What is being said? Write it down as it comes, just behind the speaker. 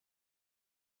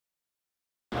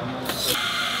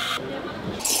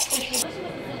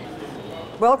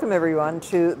Welcome everyone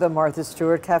to the Martha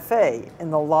Stewart Café in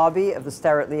the lobby of the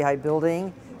Starrett-Lehigh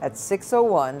building at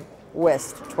 601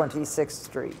 West 26th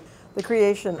Street. The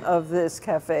creation of this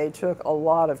cafe took a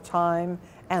lot of time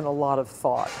and a lot of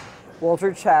thought.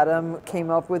 Walter Chatham came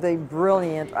up with a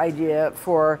brilliant idea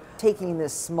for taking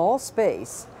this small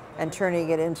space and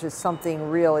turning it into something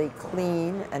really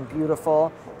clean and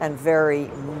beautiful and very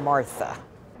Martha.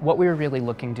 What we were really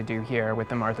looking to do here with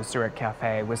the Martha Stewart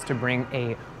Café was to bring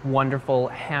a wonderful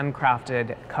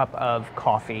handcrafted cup of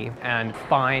coffee and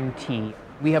fine tea.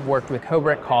 We have worked with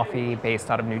Cobrick Coffee,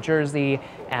 based out of New Jersey,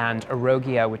 and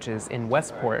Erogia, which is in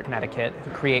Westport, Connecticut,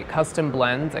 to create custom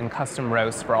blends and custom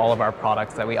roasts for all of our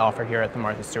products that we offer here at the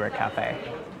Martha Stewart Café.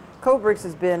 Cobrick's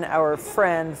has been our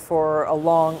friend for a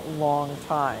long, long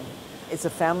time. It's a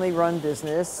family-run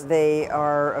business. They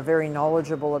are very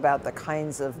knowledgeable about the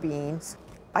kinds of beans.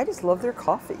 I just love their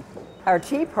coffee. Our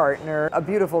tea partner, a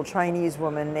beautiful Chinese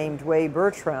woman named Wei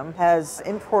Bertram, has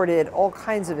imported all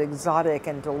kinds of exotic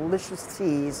and delicious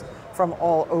teas from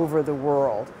all over the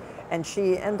world. And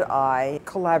she and I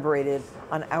collaborated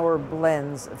on our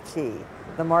blends of tea.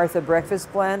 The Martha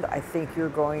Breakfast Blend, I think you're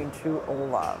going to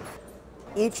love.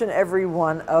 Each and every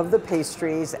one of the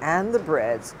pastries and the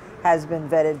breads has been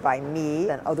vetted by me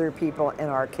and other people in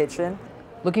our kitchen.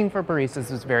 Looking for baristas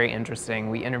was very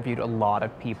interesting. We interviewed a lot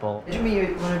of people. Give me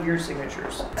one of your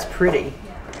signatures. It's pretty.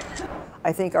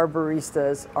 I think our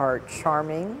baristas are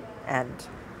charming and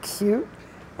cute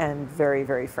and very,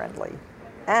 very friendly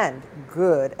and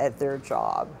good at their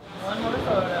job. One more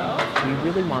photo. We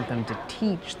really want them to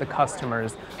teach the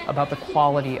customers about the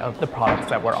quality of the products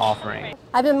that we're offering.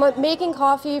 I've been making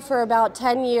coffee for about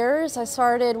 10 years. I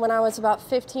started when I was about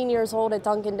 15 years old at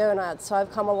Dunkin' Donuts, so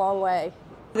I've come a long way.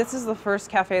 This is the first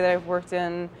cafe that I've worked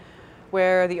in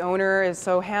where the owner is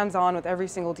so hands-on with every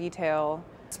single detail.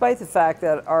 Despite the fact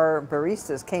that our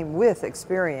baristas came with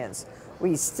experience,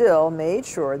 we still made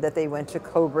sure that they went to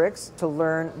Cobrick's to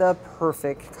learn the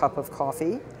perfect cup of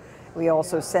coffee. We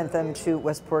also sent them to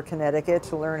Westport, Connecticut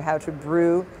to learn how to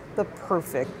brew the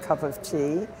perfect cup of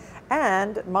tea.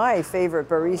 And my favorite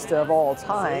barista of all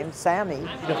time, Sammy,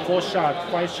 the 4-shot,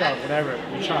 5-shot, whatever,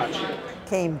 we charge.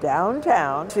 Came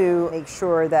downtown to make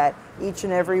sure that each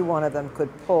and every one of them could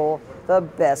pull the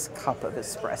best cup of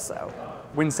espresso.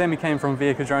 When Sammy came from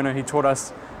Via Cadrona, he taught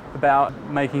us about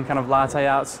making kind of latte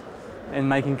arts and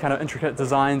making kind of intricate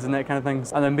designs and that kind of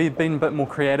things. And then being a bit more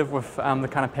creative with the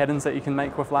kind of patterns that you can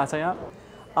make with latte art.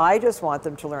 I just want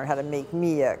them to learn how to make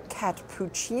me a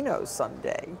cappuccino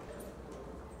someday.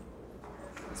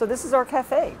 So this is our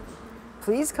cafe.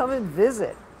 Please come and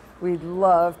visit. We'd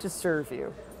love to serve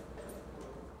you.